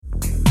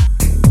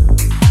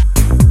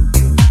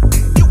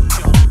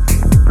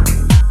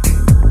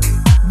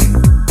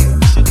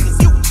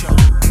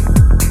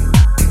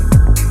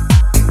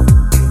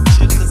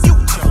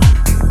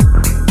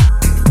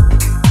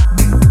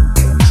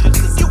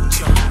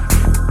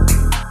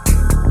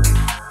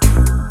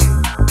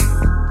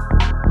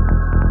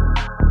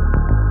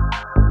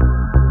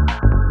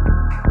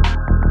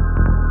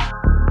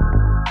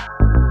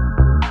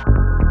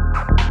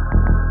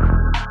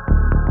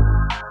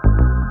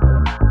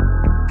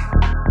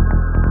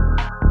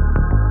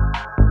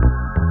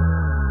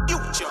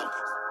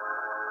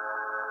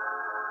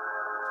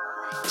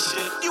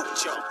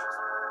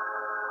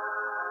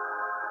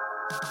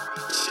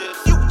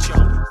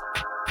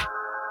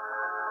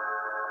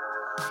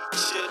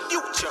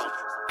you jump?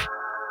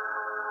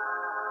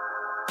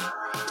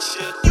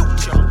 Should you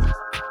jump?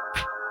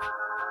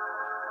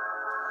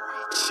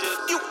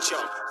 Should you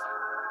jump?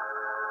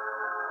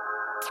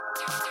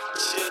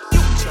 Should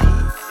you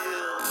jump?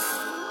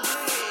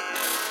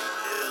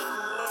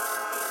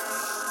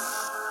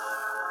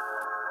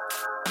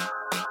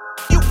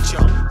 You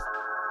jump?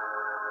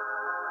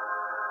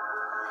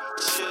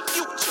 Should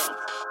you jump?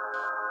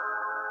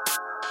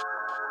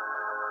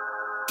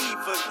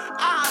 Even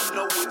I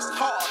know it's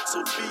hard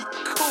to be